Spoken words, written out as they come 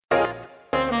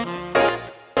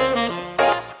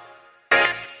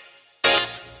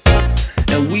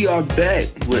And we are back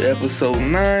with episode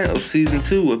 9 of season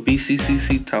 2 of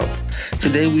BCCC Talks.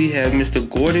 Today we have Mr.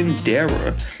 Gordon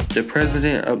Darragh, the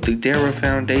president of the Darragh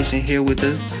Foundation, here with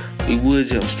us. We would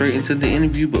jump straight into the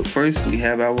interview, but first we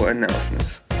have our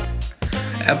announcements.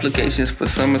 Applications for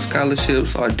summer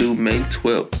scholarships are due May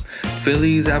 12th. Fill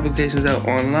these applications out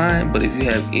online, but if you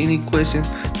have any questions,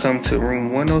 come to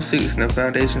room 106 in the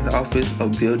Foundation's office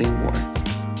of Building 1.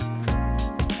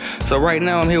 So right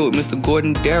now I'm here with Mr.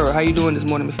 Gordon Darragh. How you doing this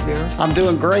morning, Mr. Darragh? I'm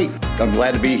doing great. I'm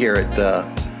glad to be here at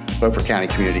Beaufort County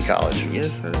Community College.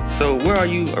 Yes, sir. So where are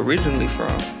you originally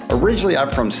from? Originally, I'm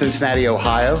from Cincinnati,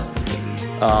 Ohio.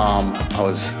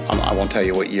 I won't tell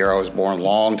you what year I was born, a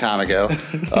long time ago.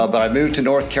 But I moved to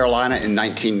North Carolina in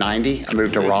 1990. I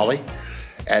moved to Raleigh.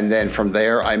 And then from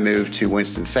there, I moved to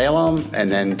Winston-Salem and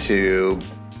then to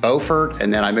Beaufort,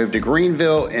 and then I moved to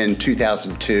Greenville in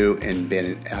 2002 and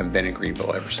I've been in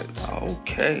Greenville ever since.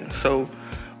 Okay. So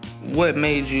what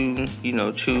made you,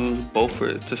 choose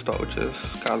Beaufort to start with your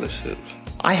scholarships?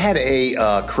 I had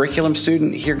a curriculum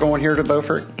student going here to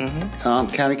Beaufort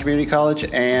County Community College,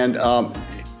 and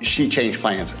she changed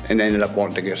plans and ended up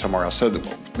wanting to go somewhere else. So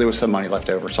there was some money left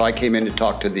over. So I came in to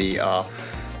talk to the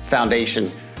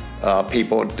foundation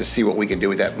people to see what we could do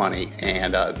with that money.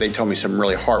 And they told me some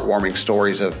really heartwarming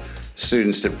stories of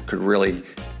students that could really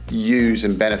use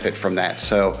and benefit from that.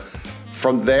 So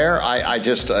from there, I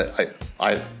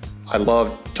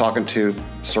love talking to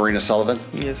Serena Sullivan.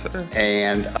 Yes, sir.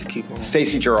 And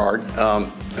Stacy Gerard,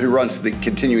 who runs the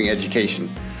continuing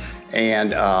education,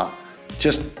 and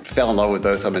just fell in love with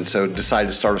both of them, and so decided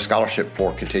to start a scholarship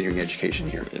for continuing education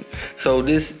here. So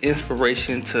this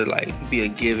inspiration to be a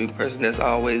giving person, that's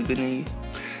always been in you?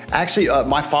 Actually,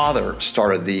 my father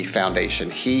started the foundation.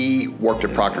 He worked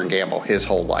at Procter & Gamble his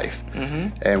whole life.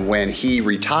 And when he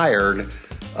retired,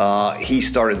 he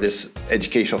started this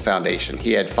educational foundation.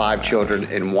 He had 5 children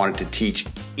and wanted to teach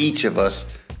each of us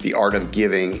the art of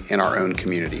giving in our own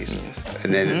communities.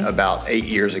 And then about 8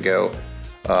 years ago,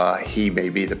 he may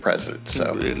be the president.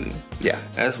 So really, yeah,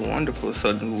 that's wonderful.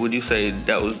 So would you say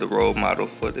that was the role model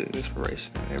for the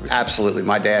inspiration and everything? Absolutely.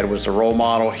 My dad was the role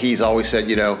model. He's always said,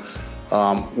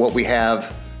 what we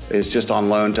have is just on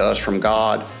loan to us from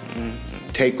God.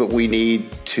 Take what we need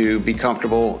to be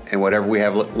comfortable, and whatever we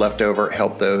have left over,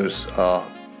 help those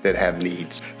that have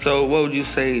needs. So what would you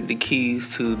say the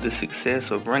keys to the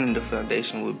success of running the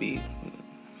foundation would be?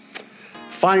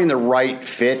 Finding the right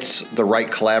fits, the right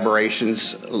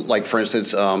collaborations. Like, for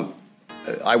instance,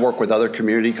 I work with other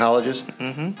community colleges,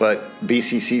 but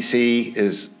BCCC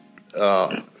is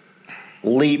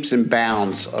leaps and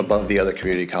bounds above the other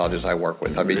community colleges I work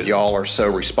with. I mean, y'all are so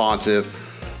responsive.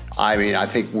 I mean, I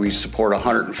think we support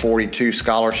 142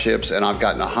 scholarships, and I've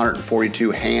gotten 142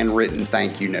 handwritten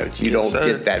thank you notes. You don't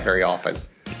get that very often.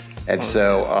 And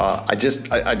so I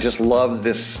just love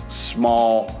this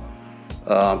small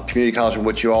community college and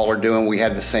what you all are doing. We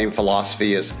have the same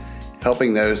philosophy as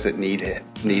helping those that need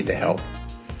the help.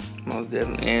 Most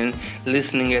definitely. And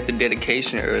listening at the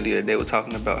dedication earlier, they were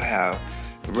talking about how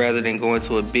rather than going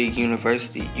to a big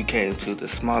university, you came to the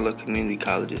smaller community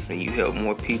colleges and you helped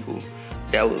more people.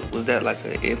 Was that like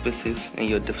an emphasis in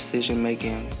your decision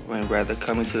making when rather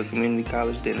coming to a community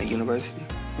college than a university?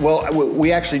 Well,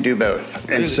 we actually do both.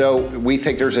 Really? And so we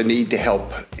think there's a need to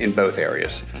help in both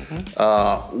areas.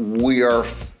 We are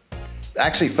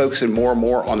actually focusing more and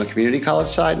more on the community college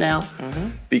side now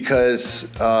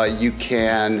because you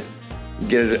can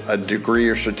get a degree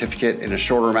or certificate in a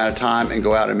shorter amount of time and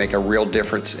go out and make a real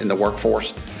difference in the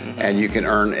workforce. And you can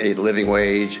earn a living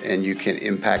wage and you can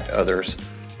impact others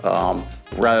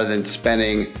rather than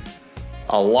spending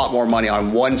a lot more money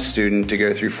on one student to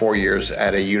go through 4 years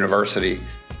at a university.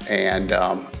 And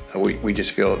we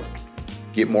just feel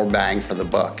get more bang for the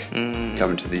buck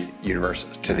coming to the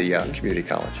university, to the community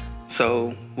college.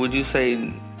 So would you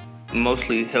say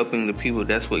mostly helping the people,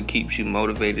 that's what keeps you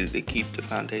motivated to keep the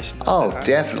foundation? Oh,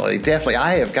 definitely.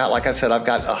 I have got, like I said, I've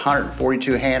got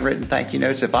 142 handwritten thank you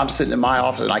notes. If I'm sitting in my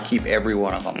office, and I keep every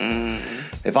one of them.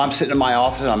 If I'm sitting in my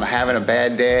office and I'm having a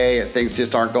bad day and things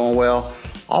just aren't going well,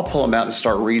 I'll pull them out and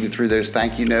start reading through those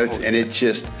thank you notes, and it's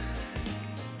just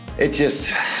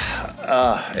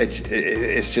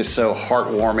so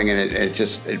heartwarming, and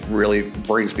it really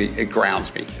brings me, it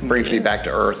grounds me, it brings me back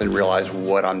to earth and realize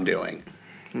what I'm doing.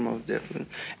 Most definitely.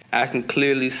 I can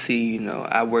clearly see,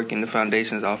 I work in the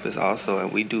foundation's office also,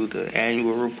 and we do the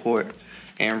annual report.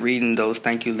 And reading those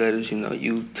thank you letters,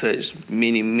 you touched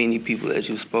many, many people as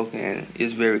you've spoken, and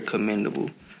it's very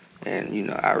commendable. And,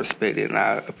 I respect it, and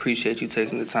I appreciate you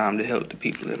taking the time to help the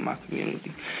people in my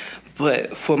community.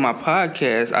 But for my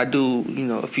podcast, I do,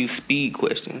 a few speed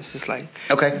questions. It's like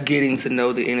getting to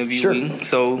know the interviewee. Sure.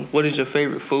 So what is your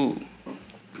favorite food?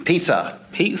 Pizza.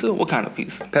 Pizza? What kind of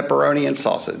pizza? Pepperoni and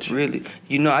sausage. Really?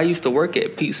 I used to work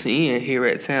at Pizza Inn here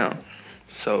at town.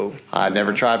 So I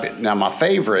never tried it. Now, my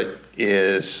favorite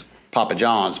is Papa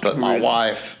John's, but my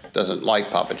wife doesn't like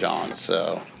Papa John's,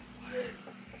 so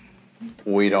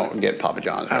we don't get Papa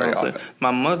John's very often.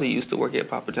 My mother used to work at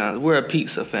Papa John's. We're a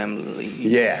pizza family.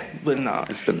 Yeah. But no.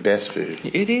 It's the best food.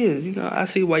 It is. I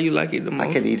see why you like it the most.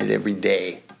 I could eat it every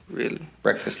day. Really?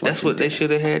 Breakfast, lunch, That's what they should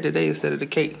have had today instead of the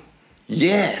cake.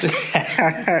 Yes.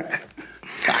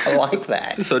 I like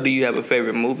that. So do you have a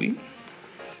favorite movie?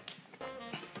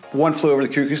 One Flew Over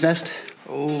the Cuckoo's Nest.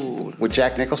 Oh. With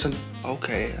Jack Nicholson.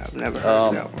 Okay, I've never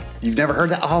heard that one. You've never heard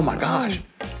that? Oh my gosh.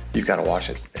 You've got to watch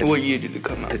it. What year did it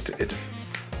come out? It's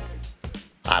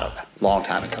I don't know. Long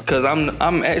time ago. Because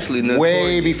I'm actually notorious.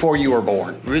 Way before you were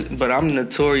born. But I'm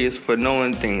notorious for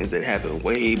knowing things that happened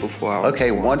way before I was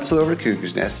born. One Flew Over the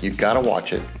Cuckoo's Nest. You've got to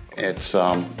watch it. It's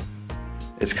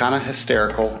kind of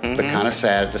hysterical, but kind of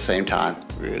sad at the same time.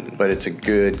 Really? But it's a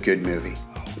good movie.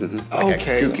 Like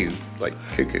a cuckoo. Like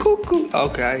cuckoo. Cuckoo.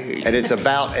 Okay, I hear you. And it's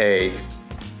about a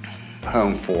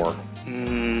home for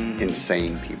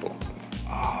insane people.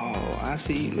 Oh, I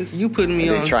see. You putting me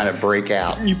on. They're trying to break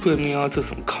out. You put me on to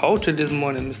some culture this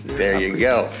morning, Mr. Darragh. There you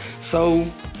go. So,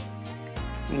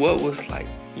 what was like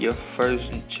your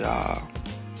first job,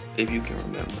 if you can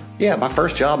remember? Yeah, my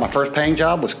first paying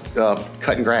job was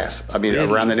cutting grass.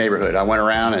 Around the neighborhood. I went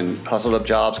around and hustled up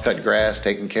jobs, cutting grass,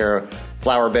 taking care of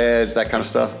flower beds, that kind of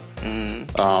stuff.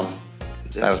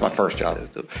 That was my first job.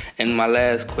 And my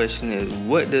last question is,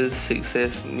 what does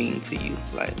success mean to you?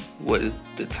 Like, what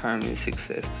determines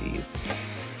success to you?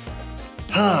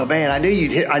 Oh man, I knew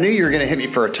you were going to hit me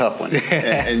for a tough one,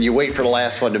 and you wait for the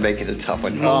last one to make it a tough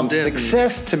one.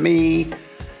 Success to me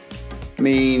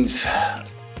means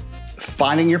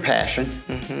finding your passion,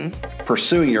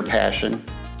 pursuing your passion,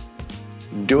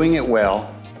 doing it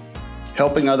well,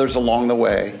 helping others along the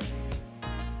way,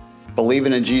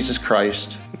 believing in Jesus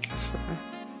Christ,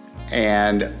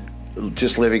 and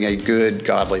just living a good,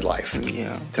 godly life.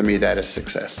 Yeah. To me, that is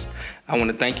success. I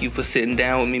want to thank you for sitting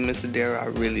down with me, Mr. Darragh. I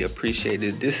really appreciate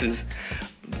it. This is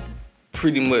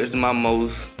pretty much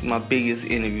my biggest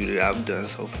interview that I've done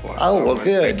so far. Oh, well,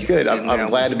 good. I'm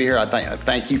glad to be here. I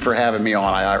thank you for having me on.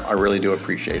 I really do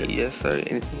appreciate it. Yes, sir.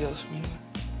 Anything else from you?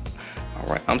 All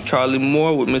right. I'm Charlie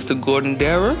Moore with Mr. Gordon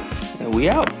Darragh, and we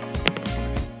out.